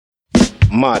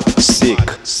Mad, sick,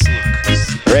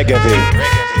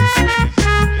 Reggaeville.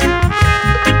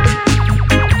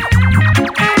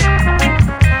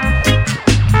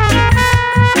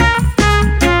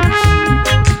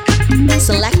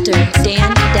 Selector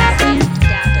Dan Davin.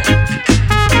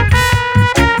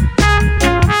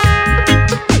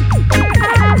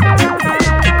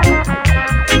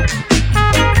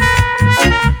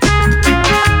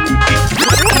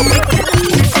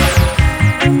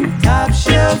 Top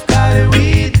shelf cali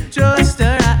weed, just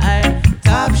a ride.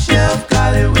 Top shelf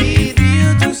cali weed,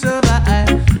 real to survive.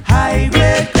 High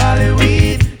grade cali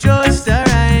weed, just a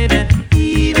ride. And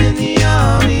even the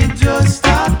army just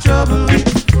stop trouble.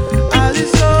 All the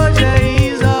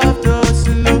soldiers off the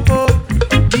slope.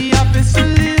 The officer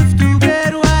live to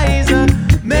get wiser.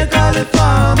 Make all the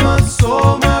farmers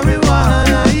sow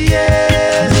marijuana,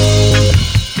 yes.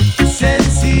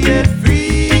 Sensi get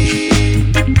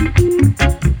free,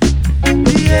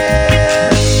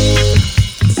 yes.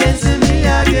 Sensi me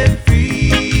I get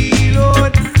free,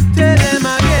 Lord. Tell them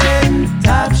again.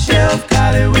 Top shelf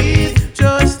cali weed,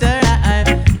 just a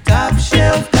ride. Top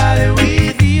shelf cali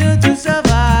weed, real to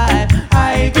survive.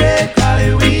 High grade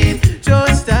cali weed,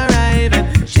 just arrive.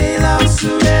 And shell out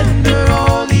surrender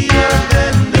all the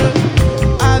vendor.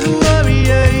 All the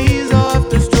warriors of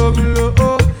the struggle.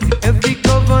 Oh, every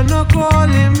governor call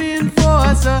him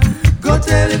enforcer. Go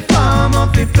tell the farmer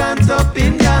fi plant up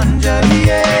in ganja,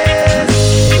 yes.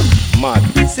 Mad,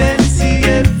 Sensi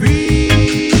get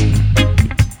free,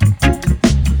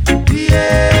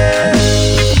 yes.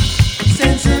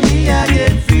 Sensi me I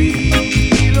get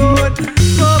free, Lord.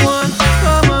 Come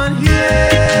on,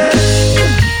 yes.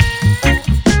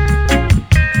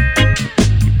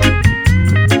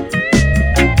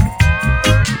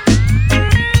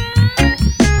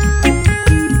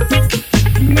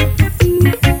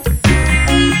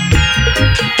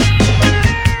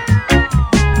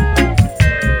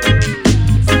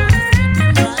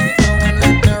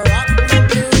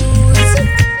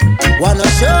 Wanna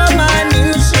show my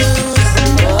new shoes,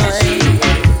 boy.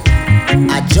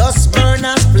 I just burn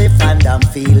a spliff and I'm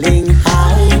feeling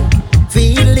high.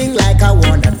 Feeling like I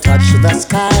wanna touch the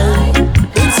sky.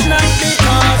 It's not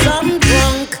because I'm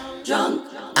drunk.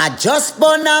 I just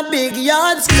burn a big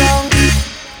yard skunk.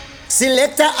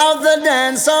 Selector of the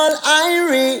dancehall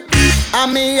Irie.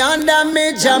 I'm me under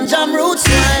me jam roots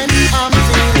wine. I'm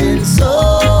feeling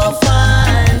so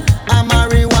fine. I'm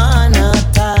marijuana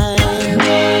time.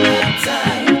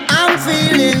 I'm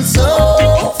feeling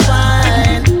so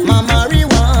fine. My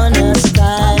marijuana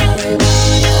style.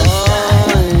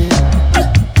 Oh.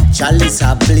 Chalice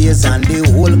a blaze and the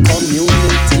whole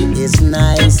community is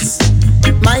nice.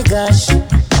 My gosh,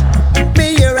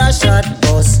 me hear a shot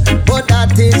bust, but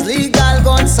that is legal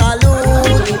gun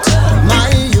salute. My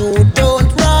youth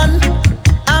don't run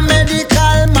a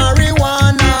medical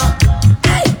marijuana.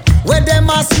 Where them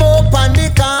a smoke on the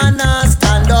corner,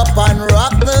 stand up and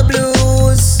rock the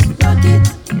blues.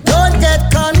 Don't get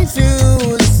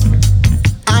confused,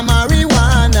 I'm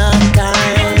marijuana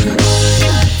time.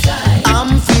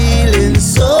 I'm feeling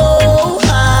so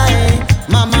high,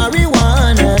 my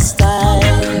marijuana style.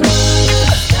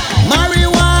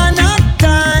 Marijuana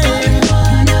time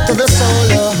to the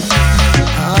solo.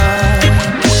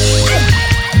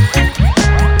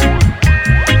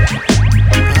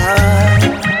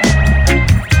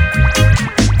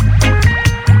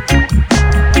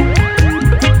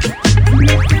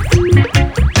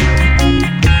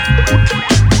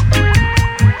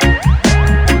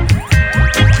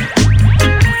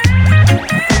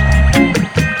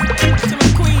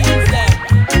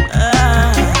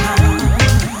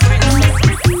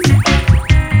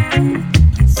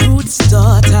 Fruits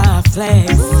daughter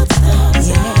flex.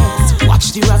 Yes,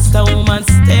 watch the Rasta woman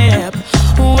step.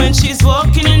 When she's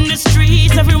walking in the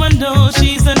streets, everyone knows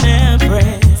she's an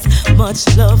empress. Much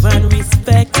love and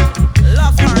respect.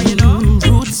 Love her, you know.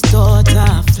 Roots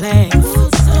daughter flex.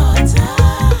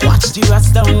 Watch the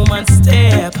Rasta woman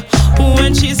step.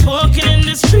 When she's walking in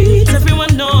the streets,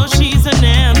 everyone knows she's an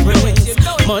empress.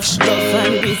 Much love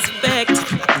and respect.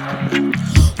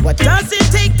 What does it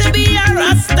take to be a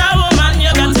Rasta woman?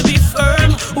 You got to be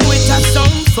firm with a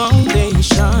sound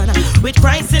foundation. With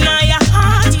Christ in your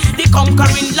heart, the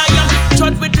conquering lion.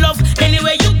 Trod with love,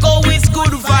 anywhere you go is good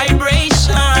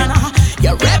vibration.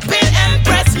 You're repping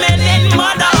Empress Menen,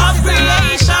 mother of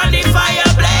creation. The fire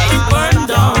blaze, burn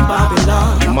down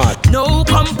Babylon. mad, No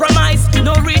compromise,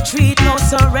 no retreat, no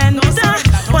surrender.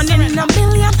 One in a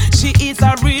million, she is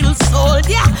a real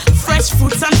soldier. Fresh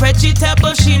fruits and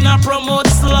vegetables, she not promote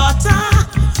slaughter.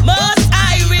 Most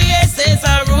Iris is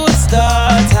a roots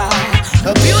daughter.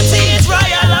 Her beauty is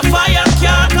royal, a fire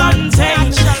can't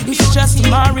contain. It's just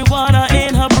marijuana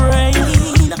in her brain.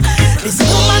 This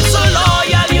woman so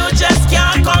loyal, you just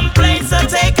can't complain. So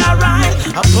take a ride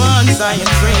upon Zion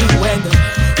train when the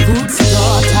roots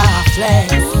start to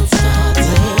flex.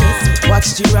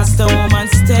 Watch the Rasta woman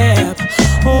step.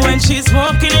 When she's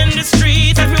walking in the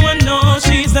street, everyone knows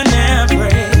she's an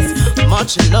empress.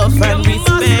 Much love and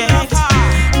respect.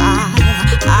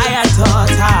 I taught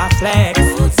her flex.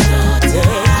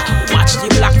 Watch the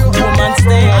black woman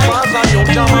step.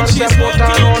 When she's walking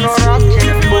in the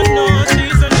street, everyone knows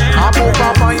she's an empress.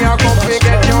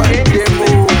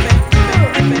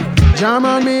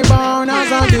 German me born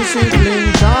as a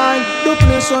disciplined child. The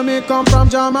place where me come from,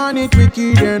 German it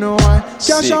wicked, you know why.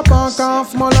 Cash up and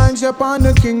off my lines up on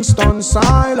the Kingston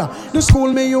side. The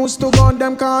school me used to go,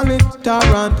 them call it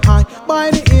Tarrant High. By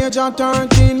the age of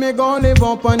 13, me go live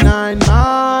up a 9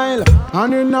 mile.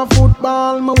 And in a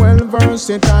football, me well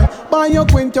versatile. By your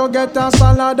quint, you get a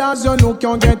salad, as you look,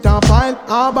 you get a pile.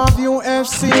 Above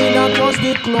UFC, that was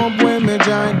the club where me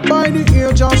joined. By the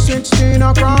age of 16,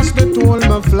 across the toll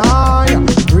me fly.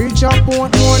 Reach up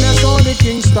Portmore, that's how the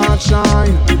king start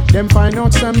shine. Them find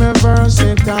out some me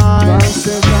versatile.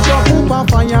 Jump up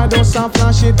a fire, just a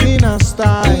flash it in a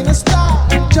style.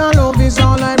 Jah love is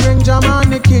all I bring, Jah man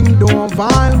the king don't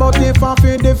vile. But if I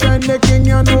feel defend the king,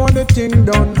 you know the thing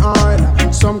done oil.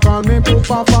 Some call me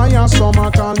Poopa Fire, some a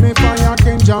call me Fire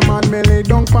King. Jah man me lay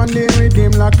down pan the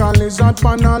Riddim like a lizard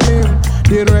pan a limb.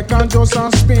 The record just a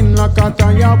spin like a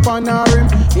tire pan a rim.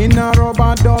 In a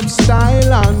rubber dub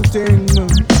style and thing.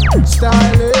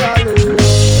 Style,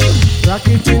 rock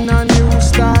it in a new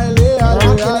style,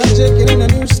 check it in a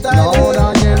new style,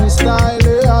 now again style,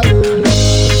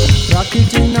 rock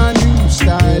it in a new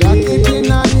style, rock it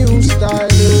in a new style.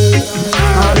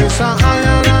 And this a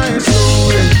iron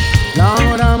story,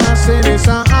 Lord I'ma say this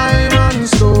a iron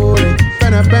story.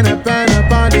 Penna,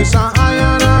 but this a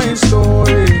iron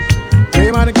story.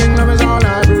 Name of the kingdom is all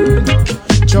I do.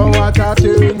 Show what I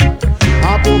do.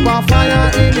 I put a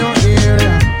fire in your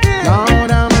area.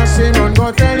 Loud I'ma say, don't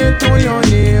go tell it to your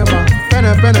neighbor.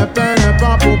 Penna,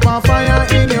 pop up a fire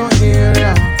in your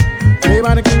area. Name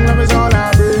of the kingdom is all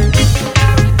I bring.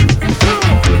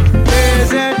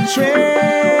 There's a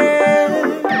train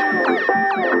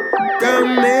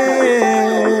coming,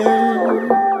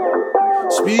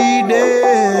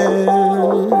 speeding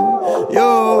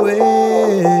your way.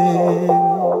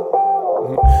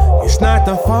 It's not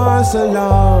a false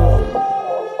alarm,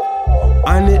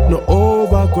 and it no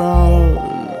overground.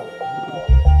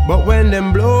 But when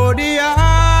them blow the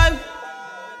horn,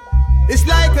 it's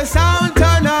like a sound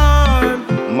turn on.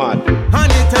 Mad.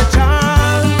 And it a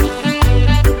chant.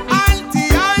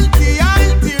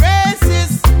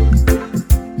 Anti-racist.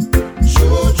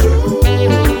 True.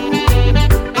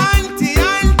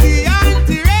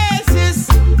 Anti-racist.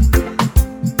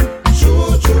 True.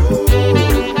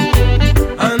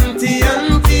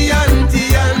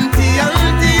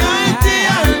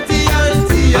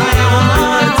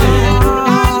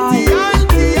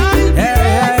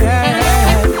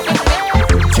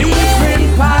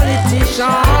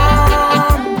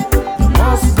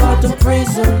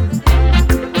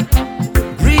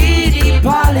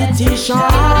 Politician,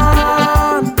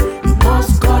 you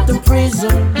must go to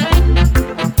prison.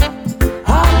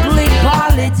 Ugly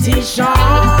politician,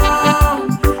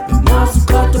 you must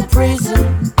go to prison.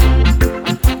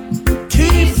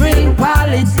 Thieving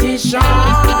politician,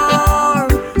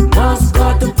 you must go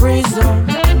to prison.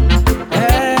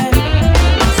 Hey.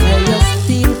 Say you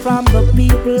steal from the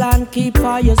people and keep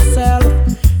for yourself.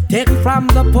 Take from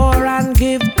the poor and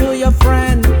give to your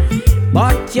friend.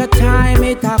 But your time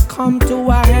it a come to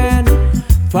a end.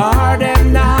 For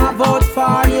them now vote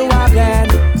for you again.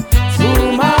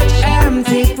 Too much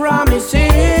empty promises,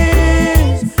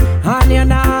 and you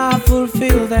not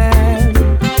fulfill them.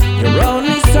 You're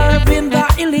only serving the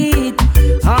elite,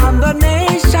 and the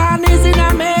nation is in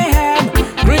a mayhem.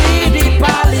 Greedy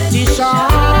politician,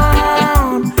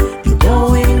 you're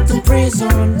going to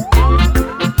prison.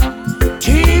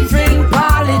 Thieving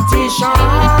politician,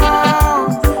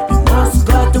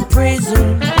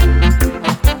 prison.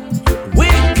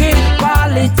 Wicked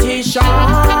politician,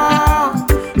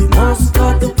 you must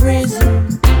go to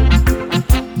prison.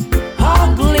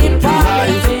 Ugly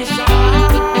politician,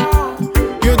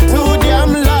 you too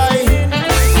damn lie.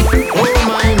 Oh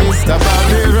my Mr.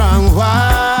 Bobby wrong.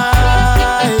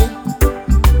 Why?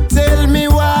 Tell me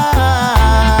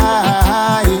why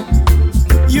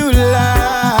you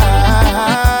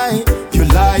lie. You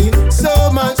lie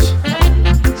so much,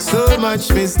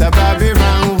 Mr. Bobby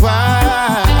wrong. Why?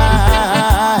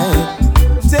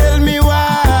 Tell me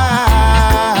why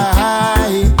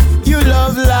you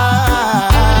love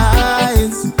lies.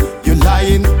 You're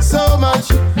lying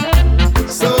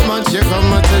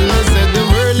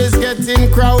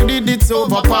worried it's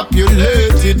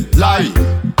overpopulated. Lie.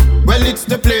 Well, it's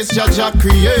the place Jah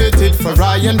created for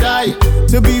I and I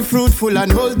to be fruitful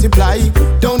and multiply.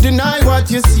 Don't deny what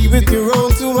you see with your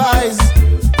own two eyes.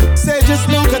 Say just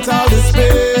look at all the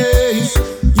space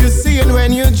you see it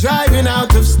when you're driving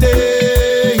out of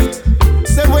state.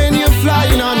 Say when you're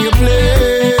flying on your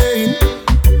plane.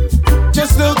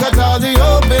 Just look at all the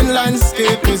open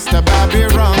landscape, Mr. Bobby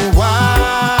Wrong.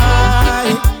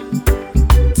 Why?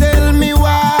 Tell me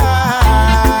why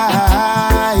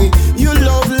you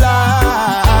love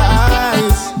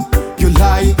lies. You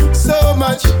lie so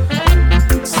much,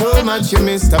 you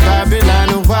Mr.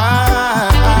 Babylon. Why?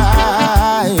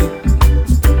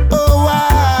 Oh, why?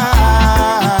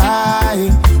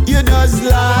 You just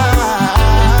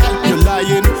lie. You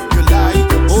lying, you lie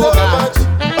so much.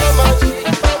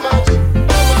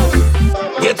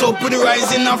 Get up with the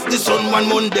rising of the sun one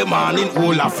Monday morning.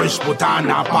 All a fresh put on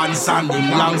a pants and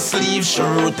him long sleeve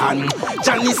shirt and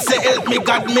Johnny say help me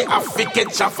God me a fi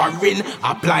catch a foreign.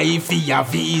 Apply for your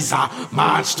visa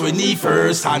March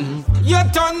 21st and you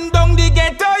turn down the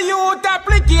ghetto youth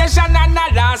application and the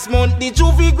last month the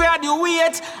juvie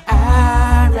graduate.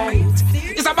 Alright,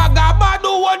 it's a bag of bad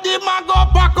what the man go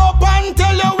pack up and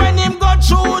tell you when him go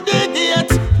through the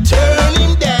gate. Turn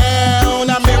him down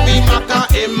a Mary Maca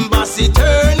embassy.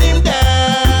 Turn him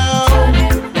down.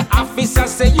 The officer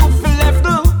say you feel left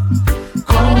to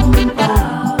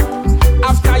compound.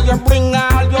 After you bring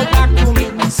all your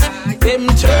documents, them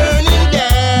turn him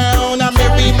down. A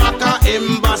Mary Maca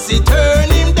embassy. Turn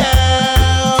him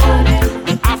down.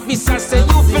 The officer say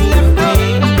you feel left to.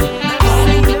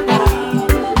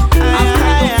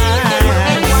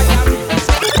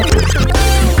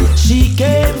 She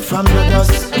came from the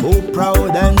dust, oh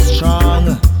proud and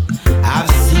strong. I've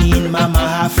seen Mama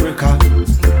Africa,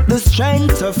 the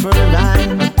strength of her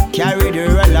line carried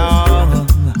her along.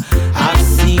 I've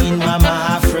seen Mama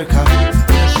Africa,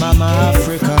 Mama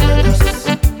Africa.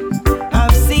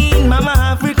 I've seen Mama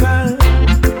Africa,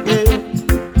 yeah.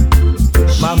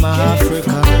 Mama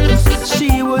Africa.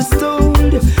 She was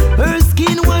told her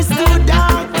skin was too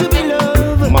dark to be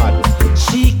loved. Mad.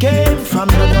 She came from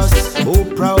the dust, oh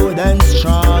proud and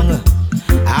strong.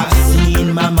 I've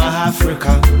seen Mama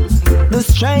Africa, the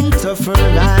strength of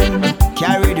her line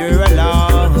carried her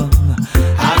along.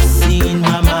 I've seen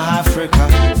Mama Africa,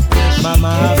 Mama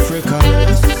Africa.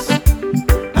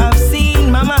 I've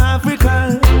seen Mama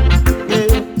Africa,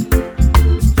 yeah.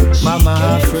 Mama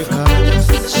Africa.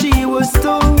 She was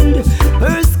told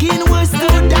her skin was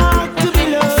too dark to be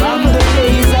loved. From the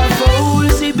days of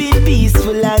old she been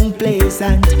peaceful and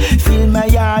pleasant. Feel my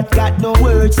heart got no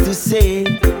words to say.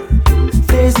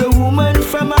 There's a woman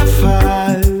from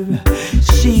afar.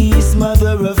 She's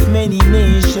mother of many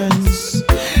nations.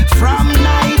 From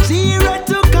Nigeria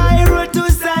to Cairo to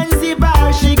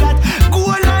Zanzibar, she got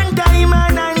gold and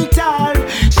diamond and tar.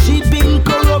 She been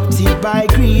corrupted by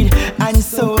greed and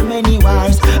so many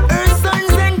wars. Her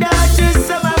sons and daughters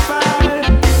some afar.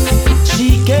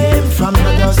 She came from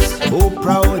the dust, oh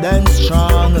proud and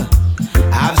strong.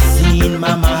 I've seen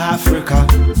Mama Africa,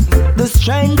 the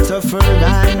strength of her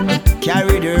line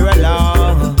carried her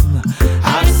along.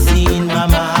 I've seen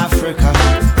Mama Africa,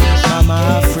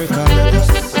 Mama Africa.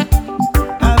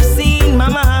 I've seen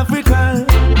Mama Africa,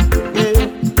 yeah.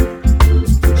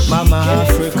 Mama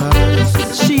Africa.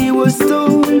 She was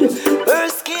told her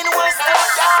skin was too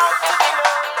dark to be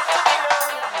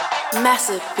loved.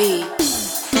 Massive B.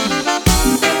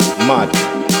 Mad.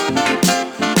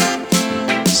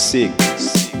 Sick.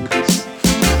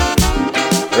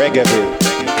 Reggaeville.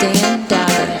 Dan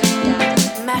Dabber.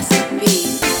 Massive B.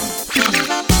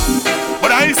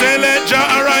 But I say let Jah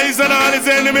arise and all his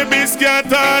enemy be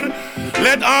scattered.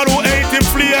 Let all who hate him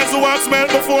flee as who have smelt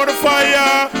before the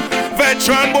fire.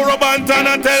 Veteran Burro Banton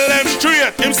and tell them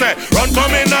straight. Him say, run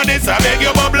come in on this, I beg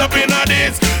you bubble up in on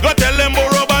this. Go tell them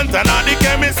Burro Banton and the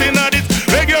chemist in on this.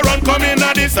 Beg you run come in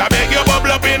on this, I beg you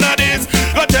bubble up in on this.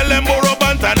 Go tell them Burro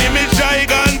Banton him is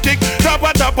gigantic.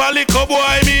 Top a liquor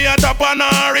boy, me a top an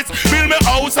Norris. Build me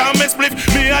house and me spliff,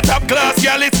 me a top class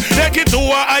gallets. Take it to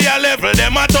a higher level,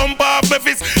 them a thump off me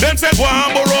fist. Them say go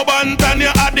on Burro Banton,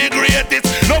 you are the greatest.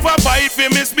 No for fight for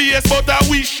me space, but I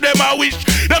wish them a wish.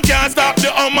 Them can't stop the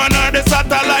man or the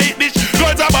satellite dish.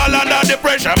 Girls a ball under the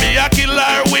pressure, me a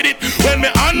killer with it. When me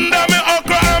under me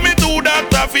okra and me do that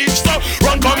a fish. So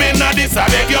run come in a this, I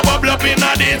beg you bubble up in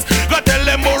a this. Go tell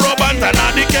them Burro Banton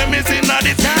and the chemist in a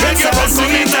this. Beg you run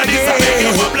come in a this, I beg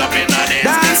you bubble up in a this.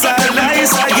 Dance all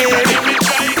nice again.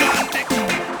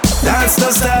 Dance no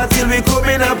start till we come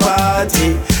in a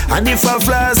party. And if I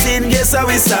floss in, guess how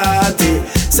we start it.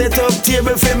 Set up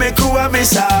table for me crew and me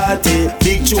shawty.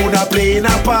 Big tune a play in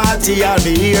a party and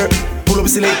me here. Pull up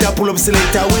selector,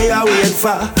 where I wait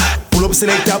for. Pull up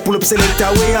selector,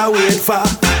 where I wait for.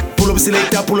 Pull up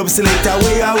selector,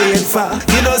 where I wait for.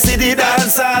 You know see the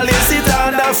dance all, you sit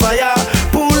under fire.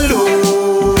 Pull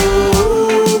up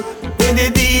when the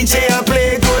DJ a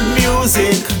play good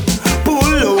music.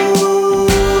 Pull up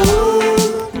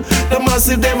the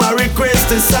massive them a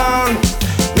request a song.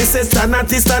 Me say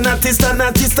stanati,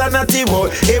 boy.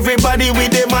 Everybody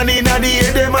with the money in the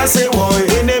air, them a say boy.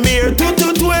 In them ear,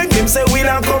 twang, them say we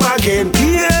don't come again.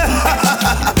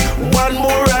 Yeah, one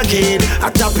more again. I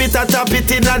tap it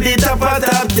in the top of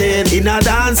top 10. In a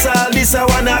dance hall, this a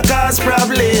wanna cause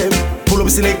problem. Pull up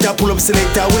selector,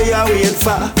 where I wait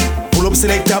for. Pull up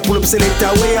selector,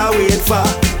 where I wait for.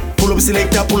 Pull up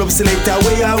selector,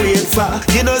 where I wait for.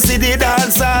 You know see the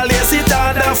dance hall, you sit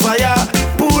under fire.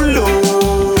 Pull up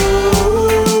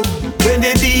when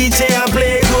the DJ a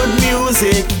play good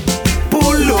music.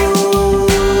 Pull up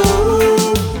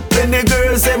when the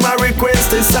girls say my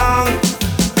request a song.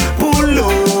 Pull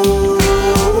up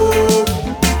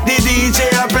the DJ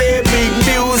a play big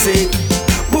music.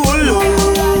 Pull up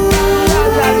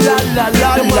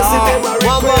the massive them a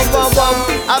request a song.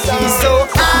 I feel so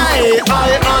high.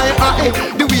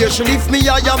 The way she lift me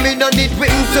higher, me no need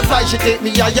wings to fly. She take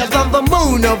me higher than the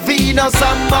moon of Venus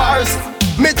and Mars.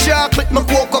 Me chocolate, me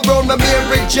cocoa brown, me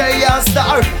Mary J a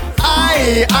star.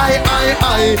 I.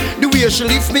 The way she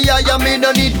lift me higher, me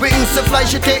no need wings to fly.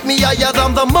 She take me higher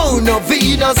than the moon of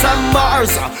Venus and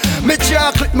Mars. Me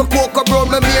chocolate, me cocoa brown,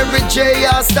 me Mary J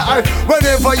a star.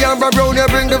 Whenever you're around, you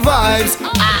bring the vibes.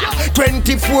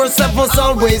 24/7's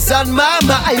always on my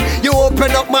mind. You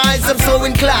open up my eyes, I'm so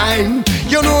inclined.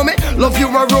 You know me, love your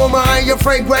aroma and your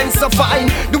fragrance so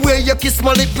fine. The way you kiss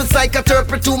my lips is like a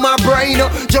turpin to my brain.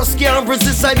 Just can't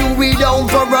resist, I do it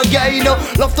over again.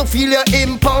 Love to feel your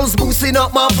impulse boosting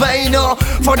up my vein.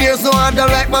 For there's no other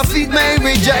like my feet,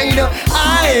 Mary Jane.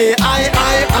 I.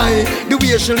 The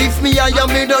way she lift me higher,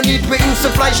 me don't need wings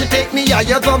to fly. She take me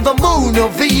higher than the moon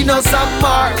of Venus and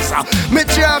Mars. Me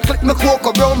chocolate, me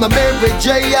cocoa brown, my Mary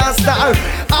J a star.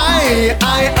 I.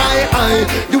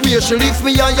 The way she lift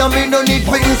me higher, me don't need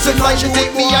wings to fly. She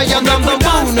take me higher than the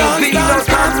moon of Venus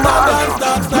and Mars.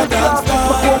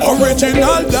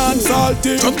 Original dancehall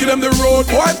thing. Just give them the road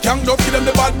boys, can't just give them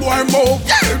the bad boy move.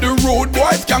 Yeah, the road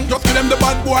boys, can't just give them the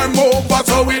bad boy move. That's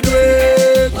how we do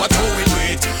it. That's how we do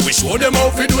it. We show them how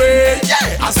we do it.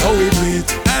 Yeah, that's how we do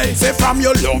it. Hey, say from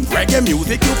your love reggae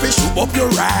music, you fish shoot up your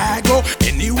rag.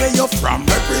 Anywhere you're from,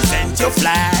 represent your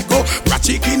flag. Bra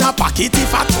chicken a pocket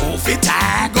if a two fit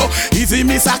tag. Easy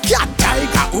miss a cat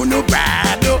tiger uno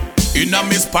bad. In a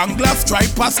Miss Spangler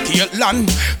stripe a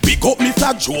Scotland. Big up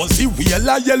Mr. Josie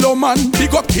Wheeler Yellow Man.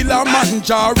 Big up Killer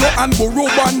Manjaro and Burro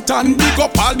Bantan. Big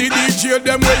up all the DJ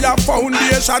them where your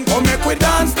foundation. Come make we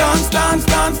dance.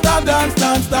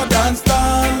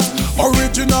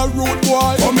 Original road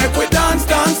boy. Come make we dance.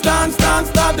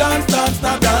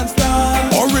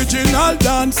 Original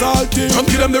dancehall thing. Just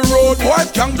give them the road boys,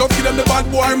 can't just give them the bad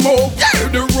boy move. Yeah,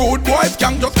 the road boys,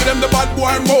 can't just give them the bad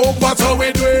boy move. That's how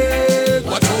we do it.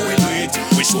 That's how we do it.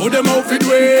 We show them how we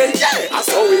do it. Yeah, that's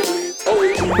how we do it.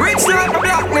 Rich like my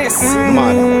blackness.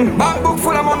 Back book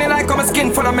full of money like my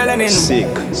skin full of melanin. Sick.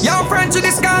 Young French to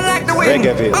the sky like the wind.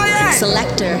 Reggaeville. Oh yeah.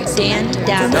 Selector Dan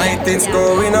Dowd. Tonight it's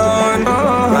going on.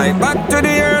 Right back to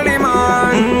the early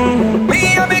morning.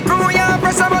 Me and me crew, yeah,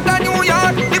 press about the New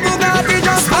York. The Bugatti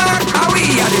just park.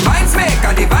 We are the vibes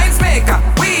maker, the vibes maker.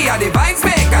 We are the vibes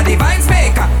maker, the vibes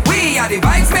maker. We are the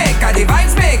vibes maker, the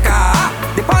vibes maker.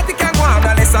 The party can go on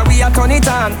unless we are turn it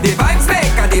on. The vibes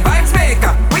maker, the vibes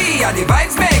maker. We are the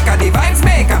vibes maker, the vibes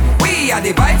maker. We are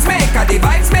the vibes maker, the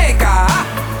vibes maker.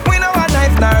 We know a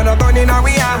knife now, no gun in our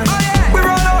we are. We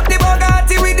roll out the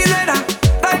Bugatti with the leather.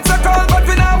 Times are cold, but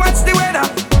we now watch the weather.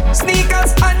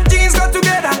 Sneakers and jeans go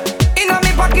together. In a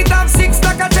me pocket have 6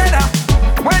 stack of cheddar.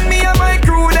 When me and my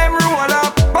crew them roll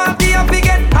up, party up we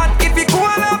get hot if you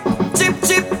cool up. Chip,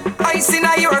 ice in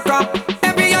a your cup.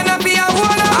 Every other be a wall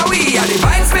up. We are the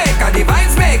vibes maker, the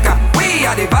vibes maker. We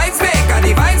are the vibes maker,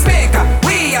 the vibes maker.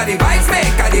 We are the vibes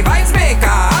maker, the vibes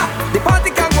maker. The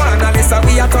party can go on unless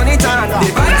we are turn it on.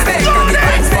 The vibes maker, the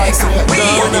vibes maker. We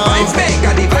are the vibes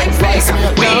maker, the vibes maker.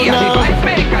 We are the vibes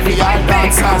maker, the vibes maker.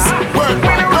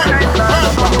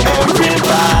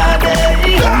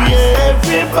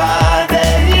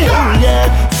 Everybody, yeah.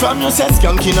 From you say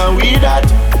Skank in a we that.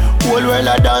 Whole world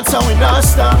a dance and we not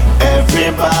stop.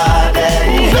 Everybody,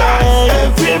 yeah.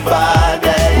 Everybody,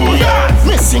 yeah.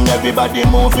 Me sing everybody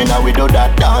moving and we do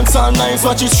that dance all nice.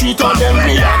 Watch the street on them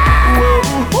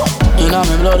react. In my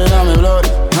blood,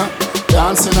 huh?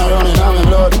 Dancing around in my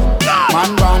blood.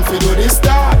 Man born fi do this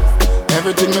start.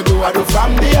 Everything me do I do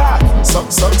from the heart.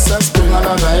 Success bring a lot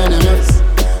of enemies.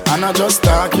 And I just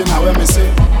talking how when me say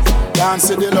dance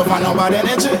to the love and no bad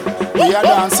energy. We are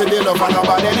dance to the love and no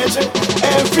bad energy.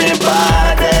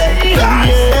 Everybody,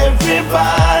 yeah,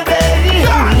 everybody,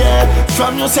 yeah.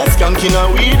 From you say Skank in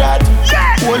a we that.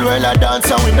 Whole world a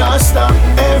dance and we not stop.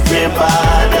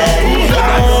 Everybody,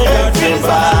 yeah,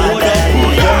 everybody,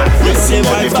 yeah. We see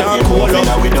life can't cool up.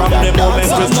 From the moment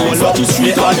we roll up,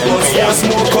 the atmosphere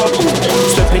smoke up.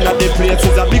 Stepping at the place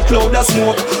is a big cloud of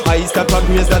smoke. I step a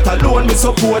grace that alone me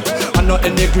support. And not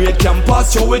any great can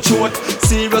pass you with short.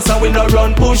 Serious and we no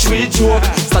run bush we joke.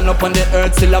 Stand up on the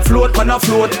earth still afloat, man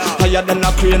afloat. Higher than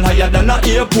a crane, higher than a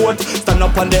airport. Stand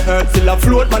up on the earth still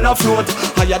afloat, man afloat.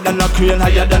 Higher than a crane,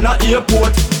 higher than a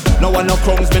airport. No one no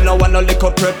crumbs, me no one no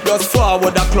liquor prep. Just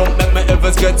forward a clump, make me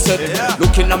ever get set.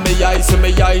 Looking at me eyes, see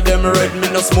me eye them red. Me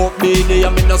no smoke BD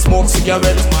and me no smoke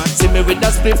cigarette. See me with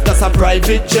a spliff, that's a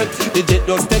private jet. The jet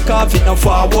just take off, it no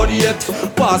forward yet.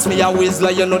 Pass me a whistler,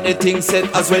 you know the thing set.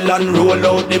 As well and roll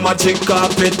out the magic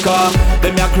carpet car.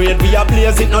 Them ya create we a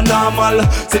place, it no normal.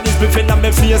 See this spliff inna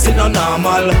me face, it no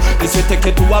normal. This we take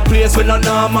it to a place we no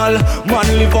normal. Man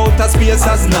live out a space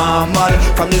as normal.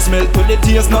 From the smell to the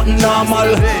taste, nothing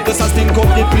normal. Just a stink up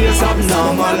the place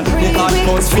abnormal. The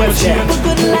atmosphere change.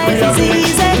 Good life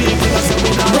is easy.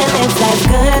 We live life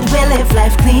good, we live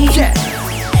life clean.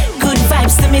 Good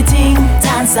vibes to me ting.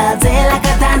 Dance all day like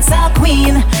a dancehall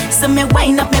queen. So me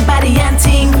wind up my body and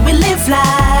ting. We live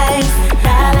life.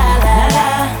 La la la la.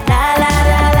 La la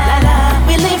la la la.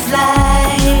 We live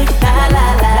life. La la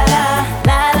la la.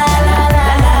 La la la la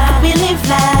la. We live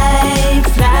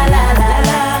life. La la la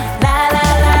la. La la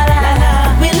la la la.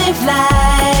 We live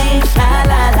life. La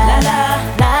la la la.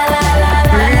 La la la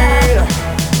la la.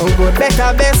 Oh good,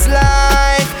 better, best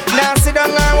life. Now sit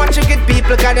down and watch you get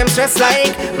people cause them stress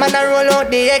like. Man I roll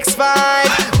out the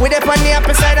X5. With up on the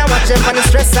upper side and watch them on the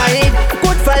stress side.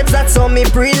 Good vibes that's on me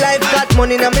pre-life. Got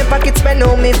money in my pocket spend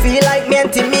how me feel like. Me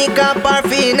and Timmy can't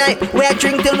party night. We a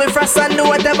drink till we frost and do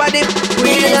whatever they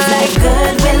we live life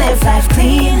good, we live life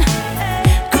clean.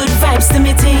 Good vibes to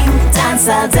me ting. Dance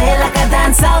all day like a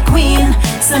dancehall queen.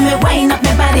 So me wind up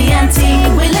my body and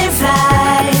ting. We live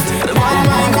life. La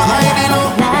la la la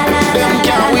la. Them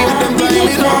can't wait, them time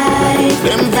it up.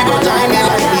 Them figure time it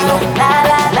like me now.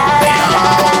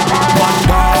 One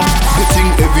bar, the thing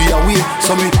every away.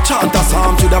 So me chant a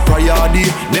psalm to the prayer day.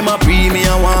 Them a pray me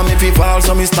and want me fi fall.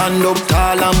 So me stand up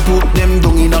tall and put them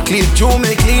down in a clip. Joe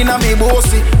me clean and me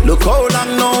bossy. Look how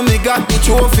long now me got the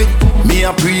trophy. Me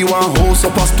a pray one house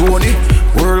up a stony.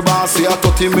 World boss say a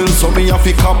 30 mil, so me a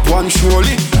fi cap one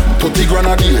surely. 30 grand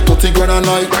a day, 30 grand a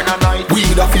night.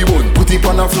 Weed a fi bun, put it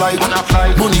on a flight.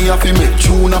 Money a fi make,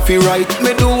 tune a fi write.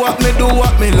 Me do what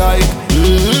me like.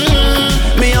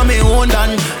 Me a me own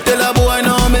dan. Tell a boy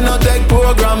now me no take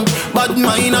program. But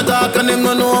mine a talk and them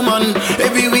no know man.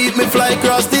 Every week me fly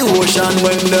across the ocean.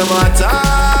 When them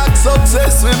attack,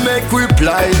 success we make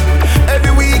reply.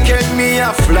 Every weekend me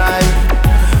a fly.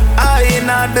 I in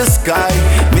the sky.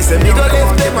 Me say me go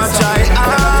lift them a try.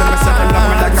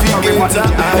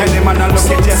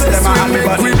 Success we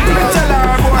make reply. Tell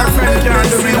our boyfriend can't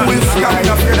do it, we fly.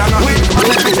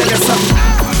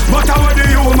 But I was the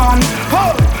human.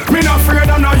 Oh, me not afraid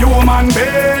of no human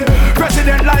being.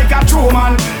 President like a true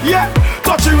man. Yeah,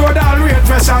 touch the road all red,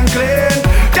 fresh and clean.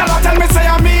 Girl, tell me say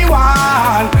I'm me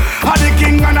one. I the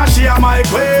king and I she my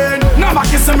queen. No ma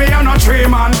kiss me I'm no tree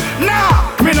man.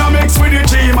 Nah, me no mix with the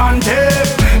G-man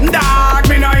tape. Dog,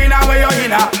 me no in a way you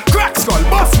in a. Crack skull,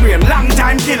 bust brain, long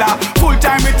time killer. Full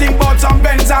time we think about some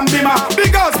Benz and Beamer.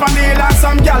 Big house from the hill and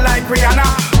some girl like Rihanna.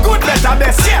 Good better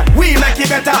best, yeah, we make it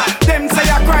better. Them say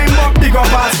a crime but big up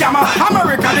a scammer.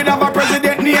 America did have a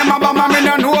president named Obama. Me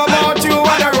no know about you,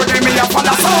 what the road me a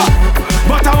follow so.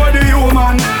 But I was the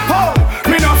human. Oh,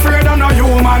 me no afraid of no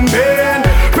human being.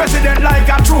 President like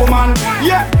a true man.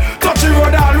 Yeah, touch the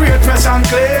road all red, fresh and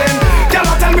clean. Girl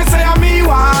tell me say I'm me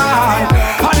one.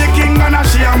 I the king and I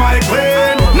she my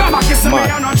queen. No ma kiss me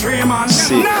I'm no tree man.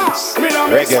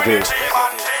 Reggaeville.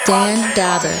 Dan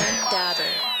Dabber.